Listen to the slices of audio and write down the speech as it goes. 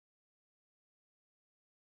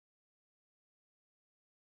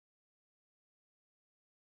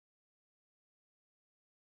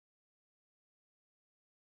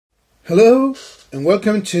Hello and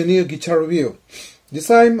welcome to a new guitar review. This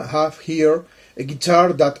time I have here a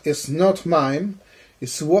guitar that is not mine.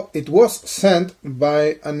 It was sent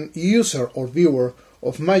by an user or viewer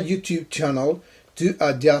of my YouTube channel to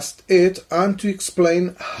adjust it and to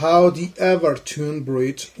explain how the Evertune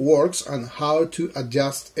bridge works and how to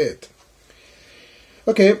adjust it.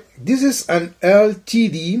 Okay, this is an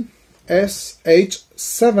LTD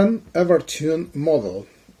SH7 Evertune model.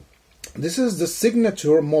 This is the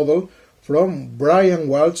signature model from Brian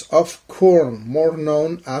Welch of Korn, more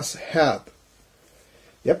known as Head.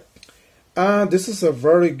 Yep, and this is a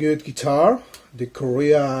very good guitar, the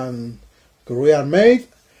Korean made,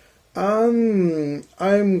 and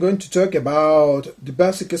I'm going to talk about the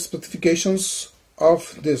basic specifications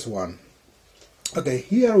of this one. Okay,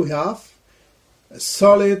 here we have a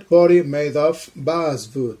solid body made of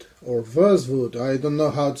basswood or basswood. I don't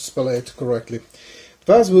know how to spell it correctly.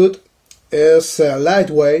 Basswood is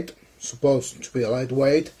lightweight, supposed to be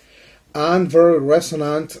lightweight, and very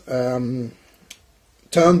resonant tone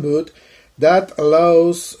wood that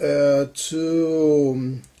allows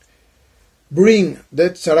to bring the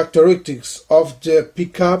characteristics of the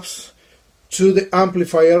pickups to the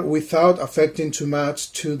amplifier without affecting too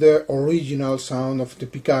much to the original sound of the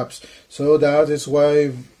pickups. So that is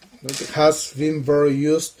why it has been very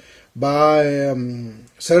used by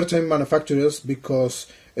certain manufacturers, because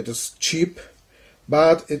it is cheap,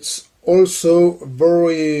 but it's also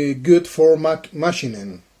very good for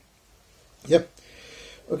machining. Yep.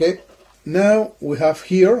 Okay, now we have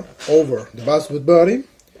here over the basswood body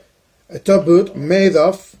a top wood made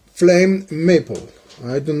of flame maple.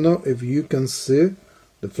 I don't know if you can see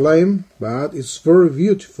the flame, but it's very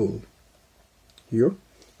beautiful here.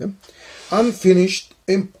 Yep. And finished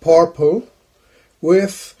in purple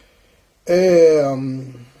with a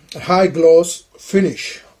high gloss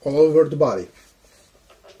finish all over the body.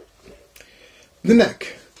 The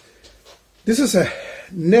neck. This is a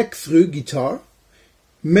neck through guitar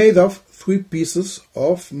made of 3 pieces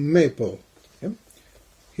of maple. Okay.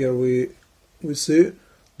 Here we see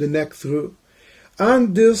the neck through,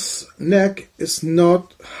 and this neck is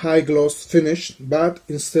not high gloss finish, but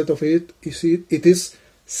instead of it is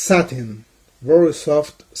satin, very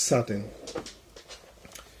soft satin.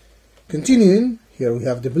 Continuing, here we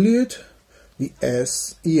have the blute, the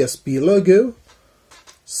ESP logo,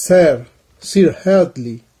 Sir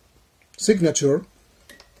Hadley signature,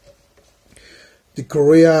 the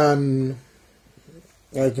Korean,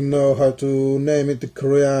 I don't know how to name it, the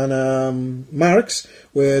Korean marks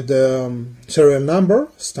with serial number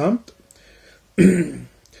stamped.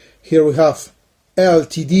 Here we have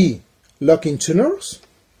LTD locking tuners,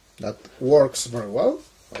 that works very well,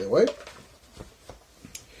 by the way.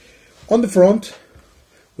 On the front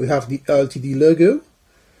we have the LTD logo.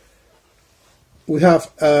 We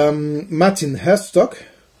have matte headstock,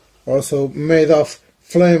 also made of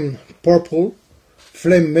flame maple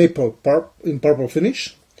in purple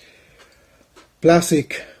finish.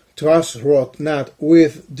 Plastic truss rod nut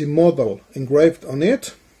with the model engraved on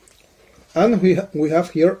it, and we have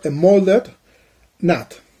here a molded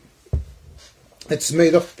nut. It's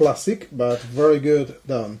made of plastic, but very good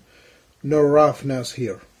done. No roughness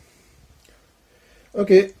here.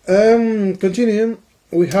 Okay, continuing,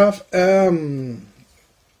 we have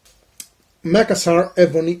Macassar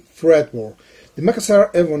ebony fretboard. The Macassar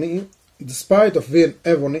ebony, despite of being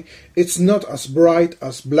ebony, it's not as bright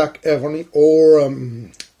as black ebony or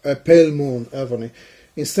a pale moon ebony.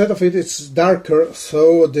 Instead of it, it's darker,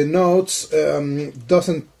 so the notes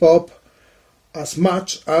doesn't pop as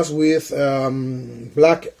much as with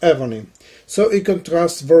black ebony. So it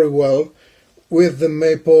contrasts very well with the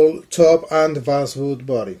maple top and the basswood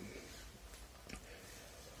body.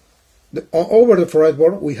 Over the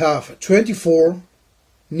fretboard we have 24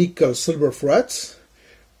 nickel silver frets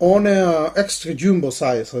on an extra jumbo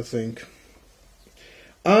size, I think.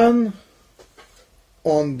 And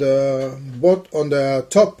on the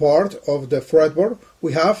top part of the fretboard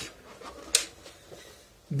we have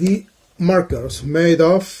the markers made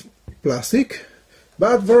of plastic,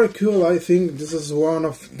 but very cool. I think this is one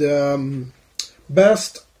of the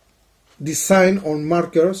best design on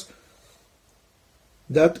markers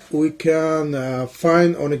that we can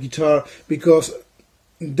find on a guitar, because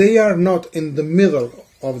they are not in the middle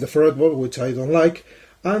of the fretboard, which I don't like,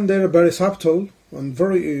 and they're very subtle and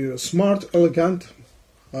very smart, elegant,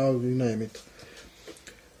 how do you name it.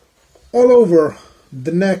 All over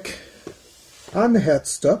the neck and the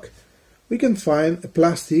headstock we can find a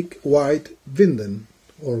plastic white binding,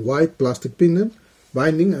 or white plastic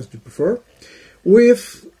binding as you prefer,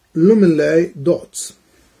 with luminlay dots.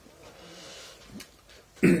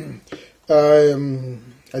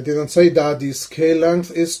 I didn't say that the scale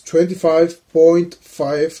length is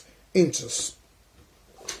 25.5 inches.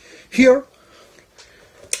 Here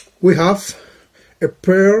we have a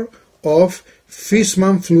pair of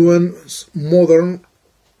Fishman Fluence modern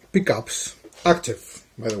pickups, active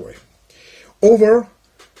by the way, over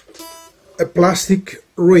a plastic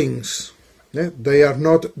rings. They are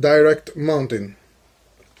not direct mounting.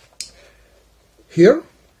 Here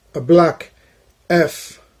a black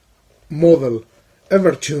F model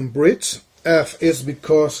Evertune bridge. F is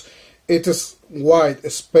because it is wide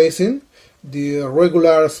spacing. The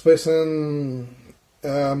regular spacing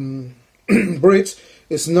bridge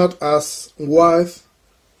is not as wide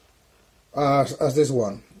as this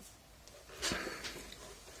one.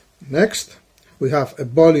 Next we have a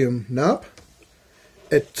volume knob,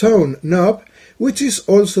 a tone knob, which is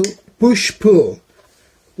also push-pull.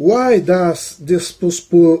 Why does this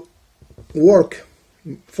push-pull work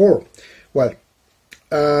for? Well,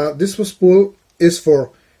 this push-pull is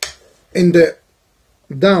for, in the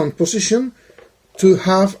down position, to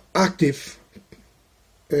have active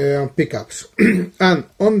pickups, and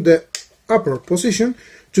on the upper position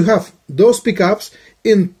to have those pickups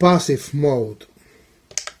in passive mode.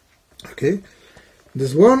 Okay,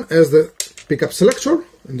 this one is the pickup selector.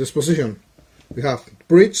 In this position we have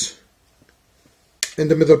bridge, in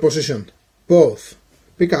the middle position both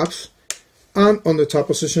pickups, and on the top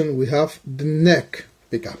position we have the neck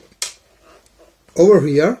pickup. Over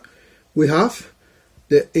here we have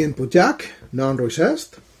the input jack,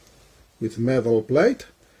 non-recessed, with metal plate.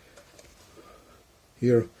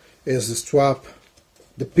 Here is the strap,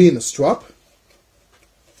 the pin strap,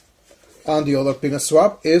 and the other pin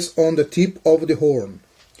strap is on the tip of the horn.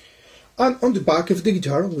 And on the back of the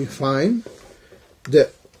guitar we find the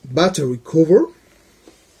battery cover,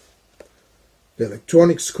 the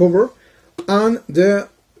electronics cover, and the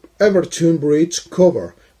Evertune bridge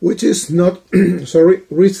cover, which is not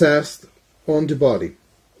recessed on the body.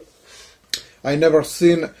 I never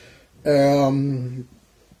seen a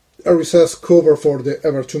recessed cover for the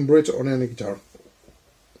Evertune bridge on any guitar.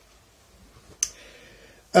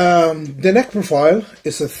 The neck profile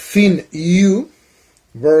is a thin U,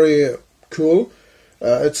 very cool.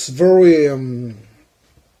 It's very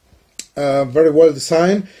well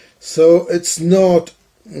designed, so it's not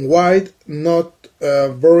wide, not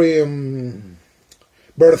very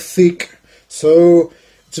thick, so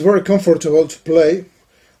it's very comfortable to play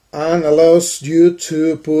and allows you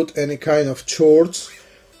to put any kind of chords,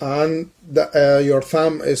 and your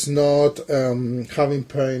thumb is not having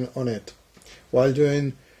pain on it while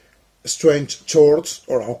doing strange chords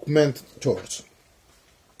or augmented chords.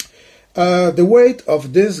 The weight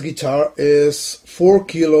of this guitar is 4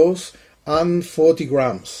 kilos and 40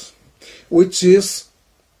 grams, which is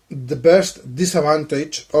the best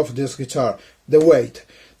disadvantage of this guitar, the weight.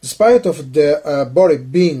 Despite of the body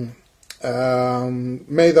being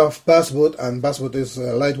made of basswood, and basswood is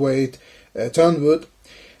lightweight tone wood,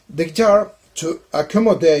 the guitar, to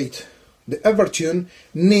accommodate the Evertune,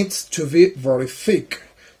 needs to be very thick.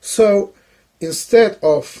 So instead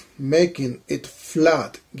of making it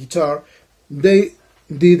flat guitar, they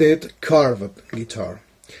did it carved guitar.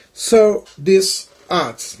 So this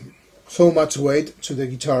adds so much weight to the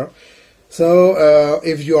guitar. So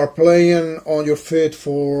if you are playing on your feet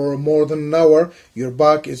for more than an hour, your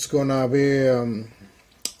back is gonna be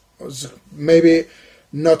maybe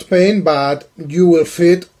not pain, but you will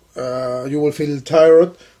feel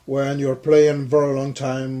tired when you're playing very long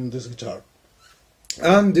time this guitar.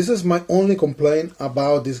 And this is my only complaint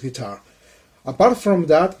about this guitar. Apart from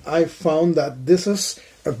that, I found that this is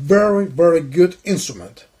a very good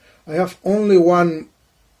instrument. I have only one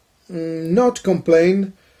not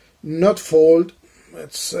complaint, not fault.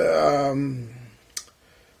 It's a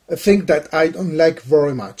thing that I don't like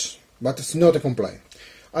very much, but it's not a complaint.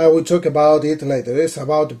 I will talk about it later. It's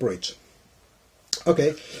about the bridge.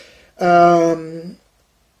 Okay, I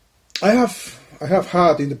have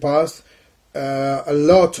had in the past a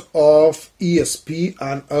lot of ESP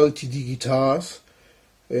and LTD guitars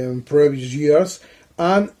in previous years,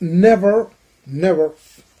 and never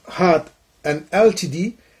had an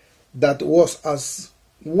LTD that was as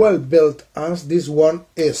well built as this one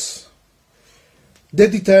is. The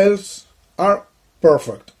details are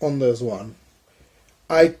perfect on this one.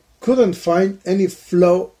 I couldn't find any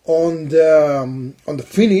flaw on the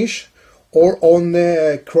finish or on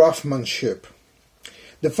the craftsmanship.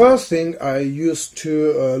 The first thing I used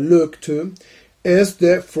to look to is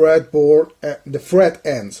the fretboard, the fret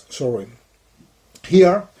ends. Sorry.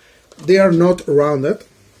 Here they are not rounded;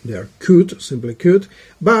 they are cut, simply cut.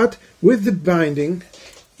 But with the binding,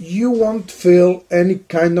 you won't feel any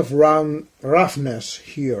kind of roughness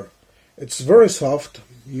here. It's very soft.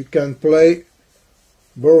 You can play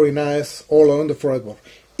very nice all on the fretboard,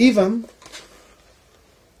 even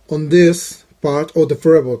on this part of the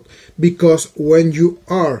fretboard, because when you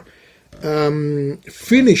are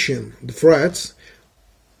finishing the frets,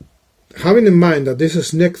 having in mind that this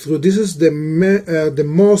is neck through, this is the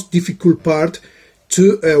most difficult part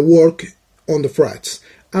to work on the frets,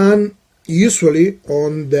 and usually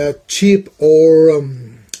on the cheap or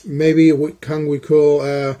maybe we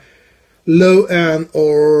call low end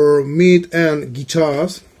or mid end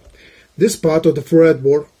guitars, this part of the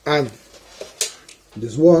fretboard and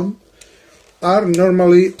this one are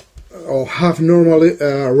normally or have normally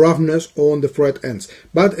roughness on the fret ends,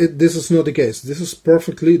 but this is not the case. This is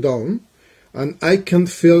perfectly done, and I can't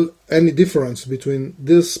feel any difference between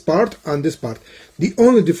this part and this part. The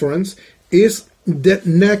only difference is the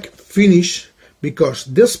neck finish, because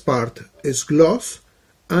this part is gloss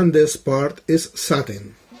and this part is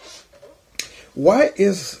satin. Why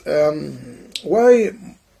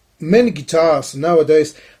many guitars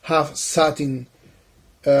nowadays have satin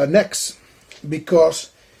necks?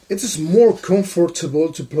 Because it is more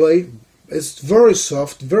comfortable to play. It's very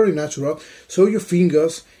soft, very natural, so your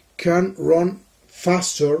fingers can run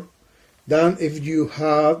faster than if you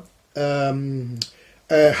have a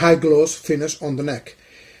high gloss finish on the neck.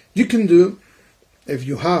 You can do, if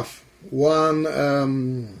you have one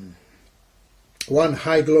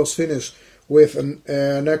high gloss finish with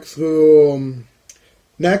a neck through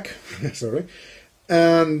neck, sorry,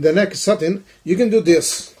 and the neck is satin, you can do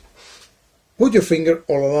this. Put your finger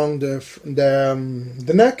all along the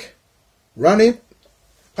neck, run it,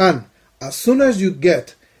 and as soon as you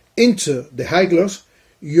get into the high gloss,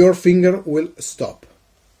 your finger will stop,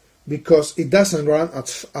 because it doesn't run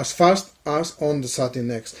as fast as on the satin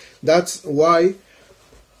necks. That's why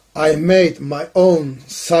I made my own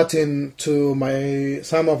satin to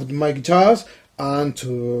some of my guitars, and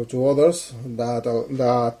to others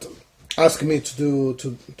that ask me to do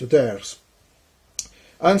to theirs.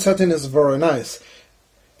 And satin is very nice.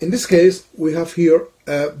 In this case, we have here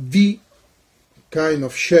a V kind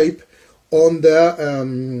of shape on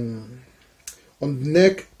the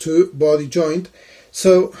neck to body joint.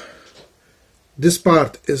 So this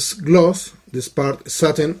part is gloss, this part is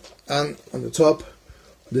satin, and on the top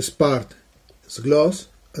this part is gloss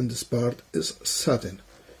and this part is satin.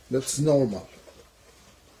 That's normal.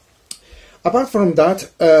 Apart from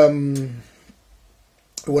that,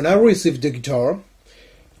 when I received the guitar,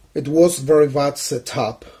 it was very bad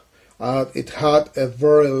setup. It had a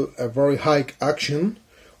very high action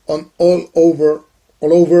on all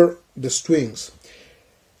over the strings.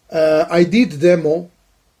 I did demo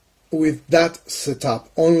with that setup.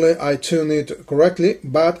 Only I tuned it correctly,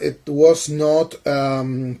 but it was not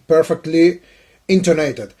perfectly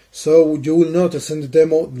intonated. So you will notice in the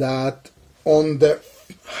demo that on the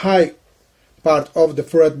high part of the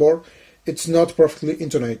fretboard, it's not perfectly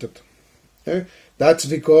intonated. Okay? That's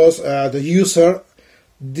because the user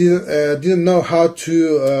didn't know how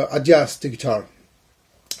to adjust the guitar.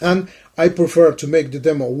 And I prefer to make the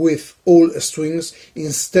demo with all strings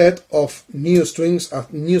instead of new strings, a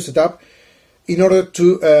new setup, in order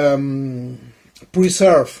to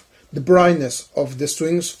preserve the brightness of the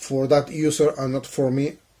strings for that user and not for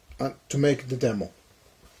me to make the demo.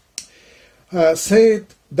 Said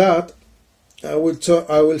that, I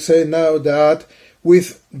will say now that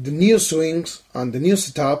with the new strings and the new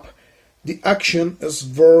setup, the action is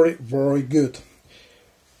very good.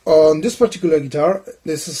 On this particular guitar,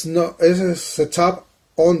 this is set up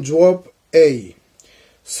on drop A.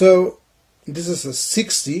 So this is a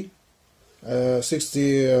 60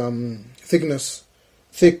 thickness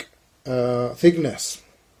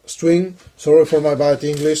string. Sorry for my bad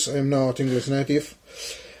English, I'm not English native.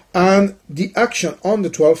 And the action on the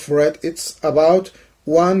 12th fret, it's about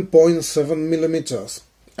 1.7 millimeters.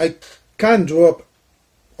 I can drop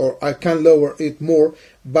or I can lower it more,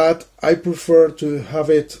 but I prefer to have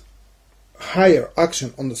it higher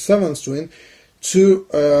action on the 7th string to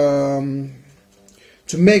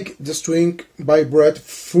make the string vibrate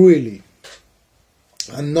freely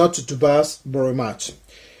and not to bass very much.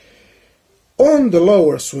 On the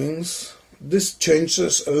lower strings, this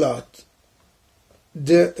changes a lot.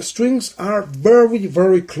 The strings are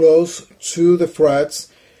very close to the frets,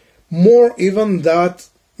 more even than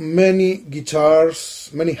many guitars,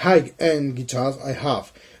 many high-end guitars I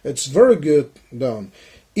have. It's very good done,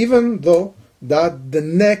 even though that the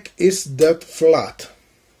neck is dead flat.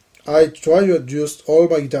 I try to adjust all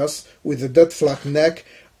my guitars with a dead flat neck,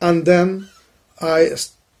 and then I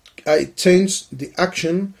change the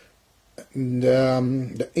action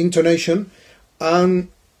the intonation, and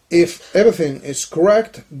if everything is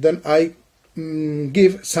correct, then I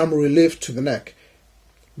give some relief to the neck.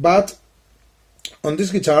 But on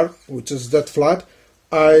this guitar, which is that flat,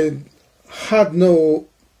 I had no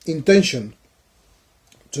intention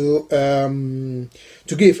to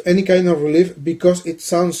give any kind of relief, because it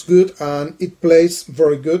sounds good and it plays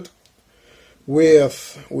very good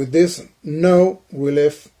with this no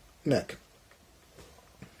relief neck.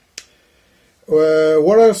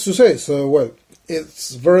 What else to say? So, well,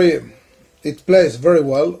 it plays very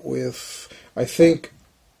well with, I think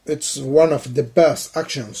it's one of the best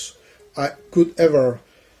actions I could ever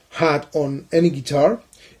had on any guitar,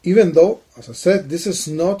 even though, as I said, this is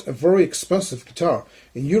not a very expensive guitar.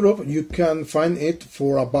 In Europe you can find it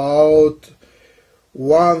for about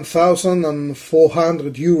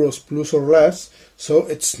 1,400 euros plus or less, so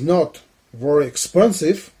it's not very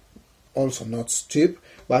expensive, also not cheap,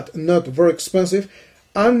 but not very expensive,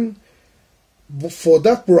 and for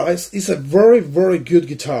that price it's a very, very good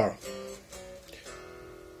guitar.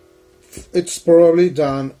 It's probably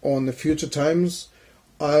done on the future times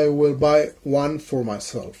I will buy one for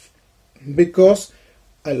myself, because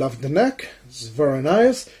I love the neck. It's very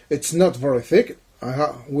nice. It's not very thick.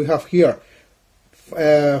 We have here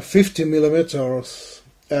 50 millimeters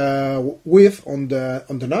width on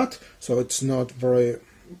the nut, so it's not very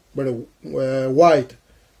wide,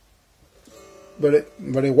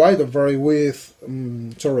 very wide or very width.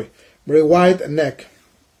 Very wide neck.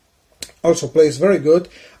 Also plays very good,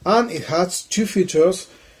 and it has two features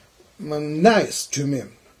nice to me.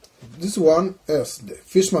 This one is the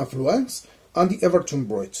Fishman Fluence and the Evertune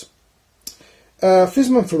bridge.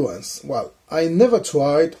 Fishman Fluence. Well, I never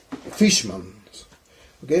tried Fishman.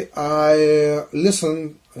 Okay, I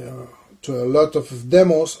listened to a lot of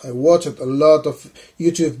demos. I watched a lot of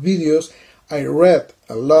YouTube videos. I read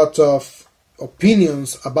a lot of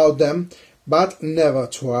opinions about them, but never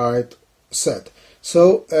tried set.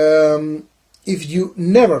 So, if you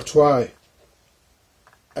never try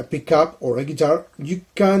a pickup or a guitar, you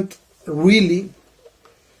can't really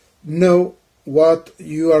know what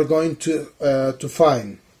you are going to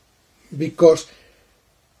find, because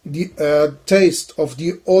the taste of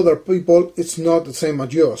the other people is not the same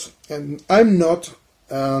as yours. And I'm not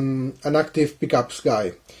an active pickups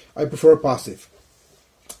guy. I prefer passive.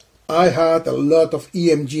 I had a lot of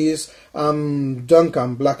EMGs and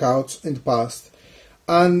Duncan blackouts in the past,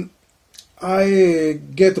 and I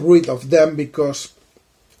get rid of them because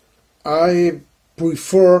I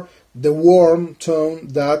prefer the warm tone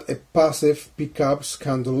that a passive pickups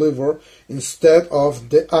can deliver instead of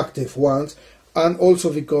the active ones, and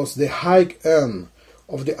also because the high end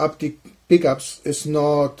of the active pickups is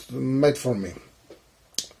not made for me.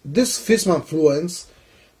 This Fishman Fluence,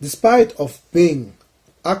 despite of being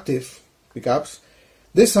active pickups,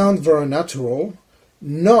 they sound very natural,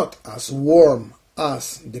 not as warm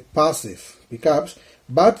as the passive pickups,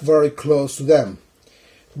 but very close to them.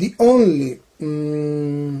 The only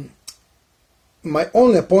my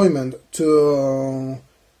only appointment to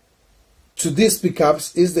these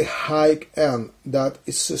pickups is the high end, that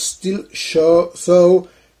is still so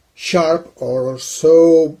sharp or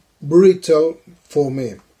so brittle for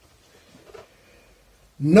me.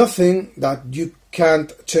 Nothing that you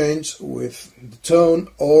can't change with the tone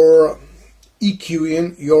or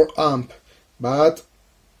EQing your amp, but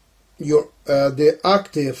the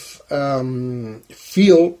active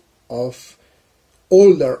feel of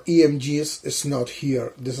older EMGs is not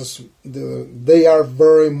here. They are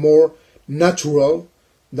very more natural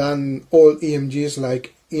than old EMGs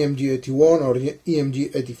like EMG 81 or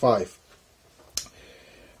EMG 85.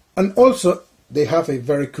 And also they have a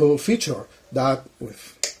very cool feature that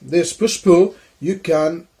with this push-pull you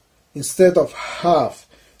can, instead of have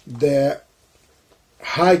the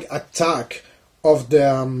high attack of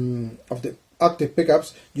the active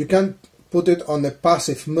pickups, you can put it on a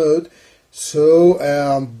passive mode, so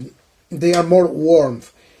they are more warm.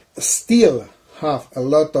 Still have a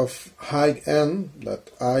lot of high end that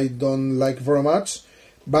I don't like very much,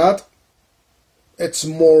 but it's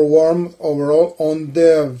more warm overall on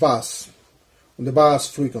the bass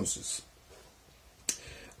frequencies.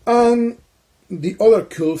 And the other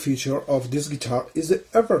cool feature of this guitar is the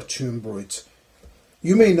Evertune bridge.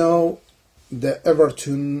 You may know the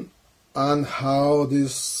Evertune and how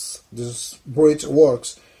this bridge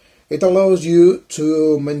works. It allows you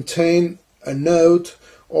to maintain a note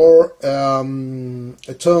or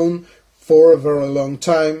a tone for a very long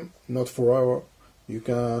time, not forever.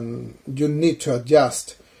 You need to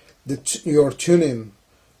adjust your tuning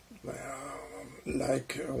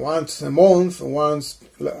like once a month, once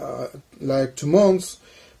like 2 months,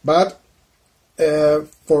 but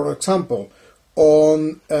for example,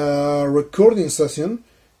 on a recording session,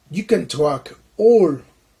 you can track all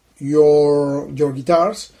your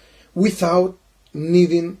guitars without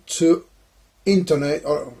needing to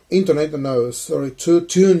to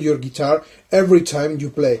tune your guitar every time you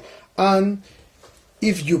play. And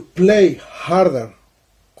if you play harder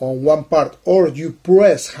on one part or you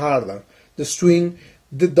press harder the string,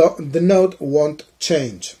 the note won't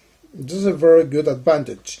change. This is a very good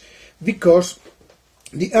advantage because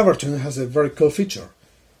the Evertune has a very cool feature.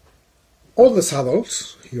 All the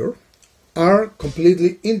saddles here are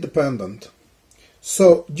completely independent,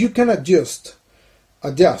 so you can adjust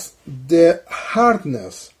the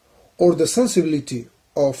hardness or the sensibility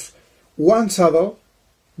of one saddle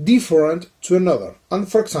different to another.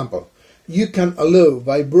 And for example, you can allow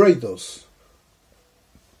vibratos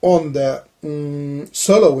on the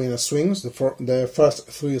soloing strings, the first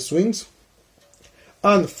 3 strings,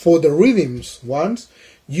 and for the rhythms ones,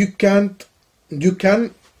 you can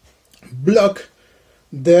block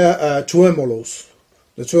the tremolos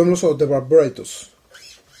or the vibratos.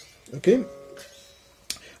 Okay.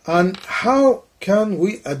 And how can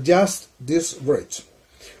we adjust this bridge?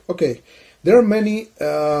 Okay, there are many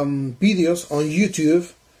videos on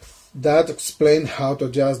YouTube that explain how to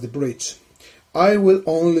adjust the bridge. I will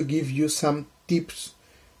only give you some tips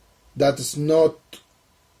that is not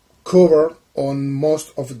covered on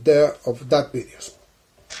most of that videos.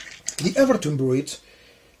 The Evertune bridge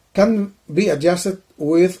can be adjusted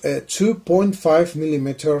with a 2.5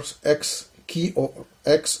 millimeters X key or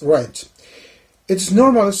X range. It's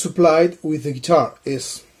normally supplied with the guitar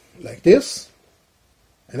is like this,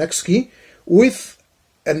 an X key with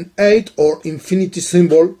an 8 or infinity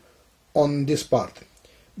symbol on this part.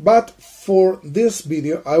 But for this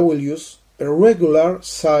video I will use a regular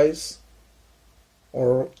size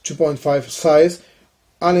or 2.5 size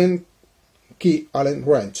Allen key, Allen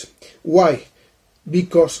range. Why?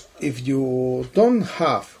 Because if you don't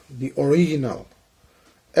have the original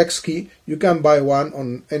X key, you can buy one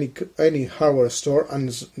on any hardware store and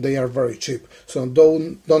they are very cheap. So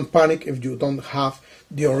don't panic if you don't have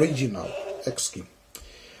the original X key.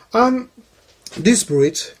 And this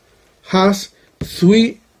bridge has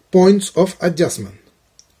 3 points of adjustment.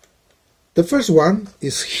 The first one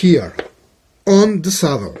is here on the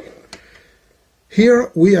saddle. Here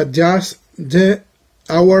we adjust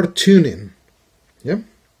our tuning. Yeah.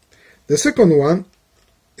 The second one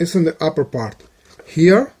is in the upper part.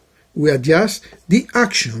 Here we adjust the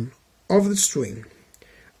action of the string.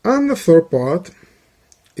 And the third part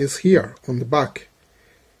is here on the back.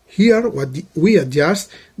 Here we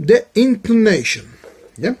adjust the intonation.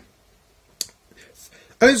 Yeah?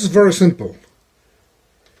 And it's very simple.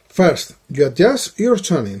 First, you adjust your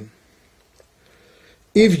tuning.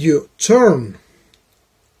 If you turn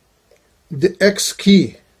the X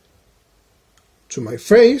key to my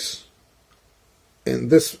face, and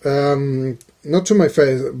this not to my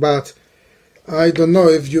face, but I don't know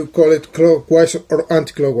if you call it clockwise or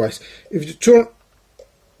anti-clockwise. If you turn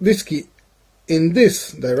this key in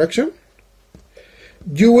this direction,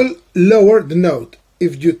 you will lower the note.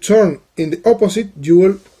 If you turn in the opposite, you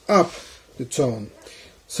will up the tone.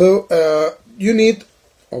 So you need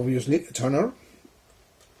obviously a tuner,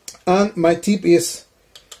 and my tip is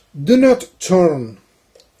do not turn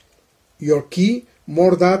your key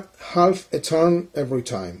more than half a turn every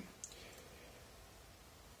time.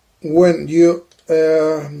 When you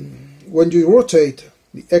rotate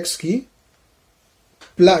the X key,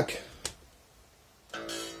 plug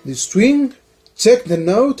the string, check the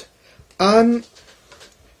note, and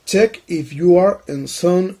check if you are in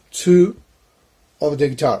zone 2 of the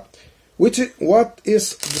guitar. What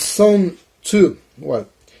is the zone 2? Well,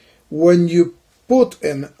 when you put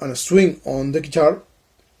a string on the guitar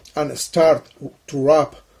and start to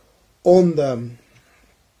rap on the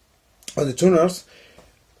tuners,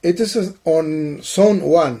 it is on zone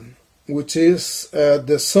 1, which is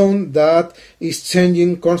the zone that is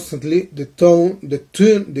changing constantly the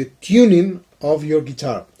tuning of your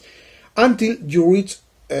guitar, until you reach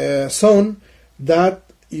a zone that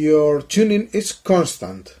your tuning is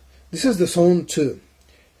constant. This is the zone 2.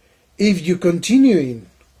 If you continue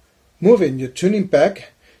moving your tuning peg,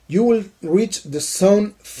 you will reach the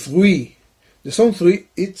zone 3. The zone 3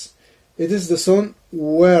 it is the zone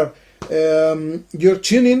where your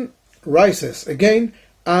tuning rises again,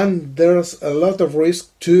 and there's a lot of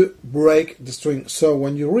risk to break the string. So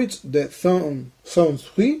when you reach the zone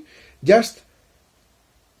 3, just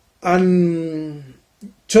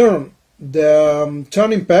turn the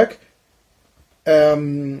turning peg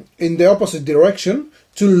in the opposite direction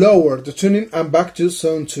to lower the tuning and back to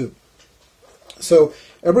zone 2. So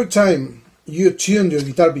every time you tune your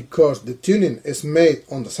guitar because the tuning is made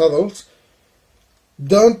on the saddles,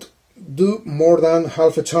 don't do more than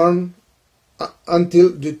half a turn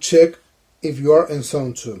until you check if you are in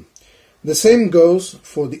zone 2. The same goes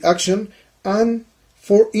for the action and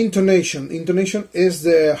for intonation. Intonation is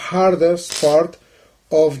the hardest part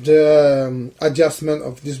of the adjustment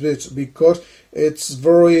of this bridge because it's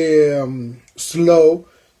very slow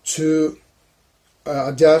to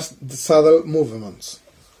adjust the saddle movements.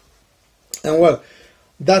 And well,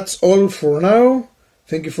 that's all for now.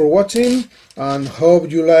 Thank you for watching and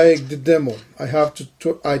hope you like the demo.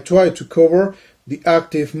 I try to cover the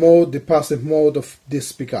active mode, the passive mode of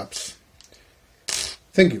these pickups.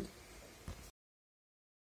 Thank you.